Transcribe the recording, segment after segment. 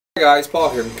Hi guys,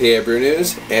 Paul here from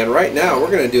PABrewNews, and right now we're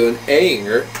going to do an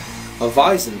Ayinger of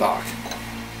WeizenBock.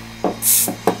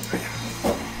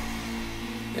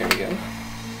 There we go.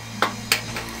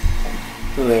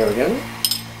 There we go.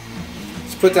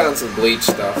 Let's put down some bleach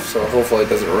stuff so hopefully it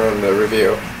doesn't ruin the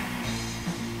review.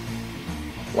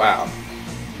 Wow.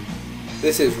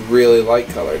 This is really light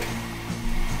colored.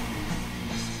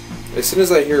 As soon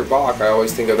as I hear Bock, I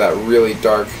always think of that really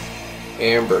dark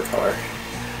amber color.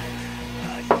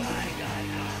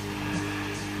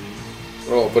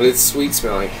 Oh, but it's sweet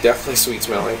smelling. Definitely sweet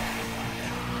smelling.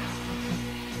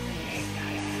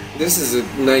 This is a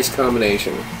nice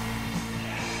combination.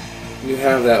 You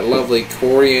have that lovely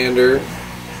coriander,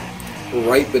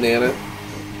 ripe banana.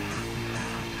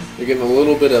 You're getting a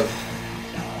little bit of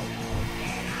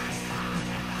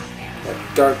that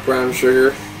dark brown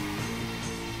sugar.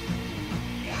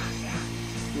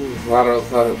 A lot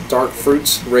of dark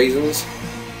fruits, raisins.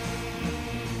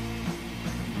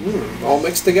 All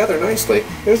mixed together nicely.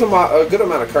 There's a good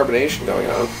amount of carbonation going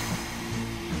on.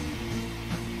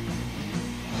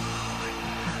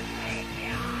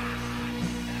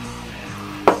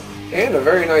 And a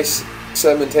very nice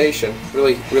sedimentation.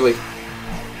 Really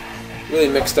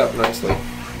mixed up nicely.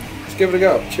 Let's give it a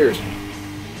go. Cheers.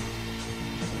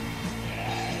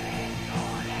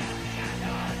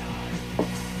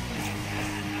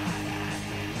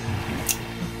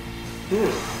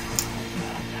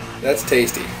 That's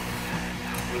tasty.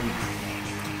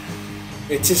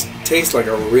 It just tastes like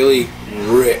a really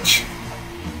rich,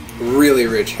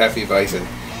 hefty Weizen,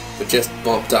 but just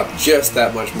bumped up just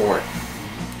that much more.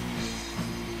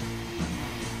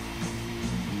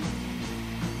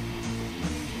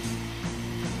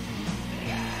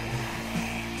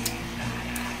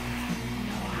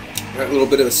 That little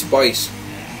bit of spice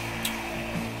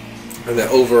and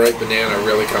that overripe banana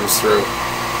really comes through.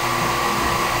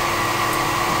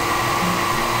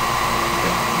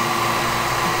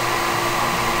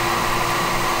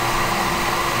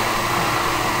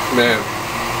 Man,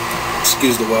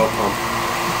 excuse the well pump.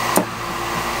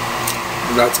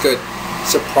 That's good.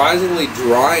 Surprisingly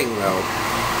drying though.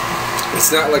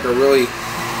 It's not like a really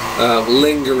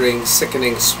lingering,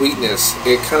 sickening sweetness.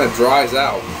 It kind of dries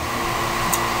out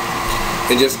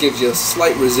and just gives you a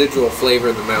slight residual flavor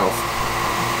in the mouth.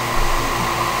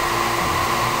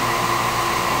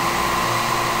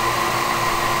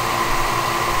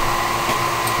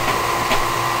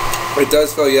 It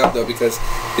does fill you up though, because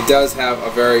it does have a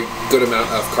very good amount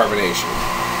of carbonation.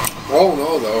 Oh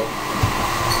no though.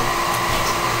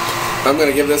 I'm going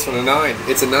to give this one a 9.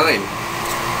 It's a 9.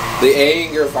 The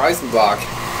Ayinger WeizenBock.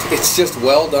 It's just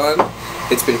well done.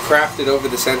 It's been crafted over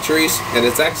the centuries and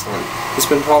it's excellent. It's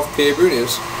been Paul from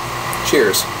PABrewNews.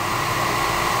 Cheers.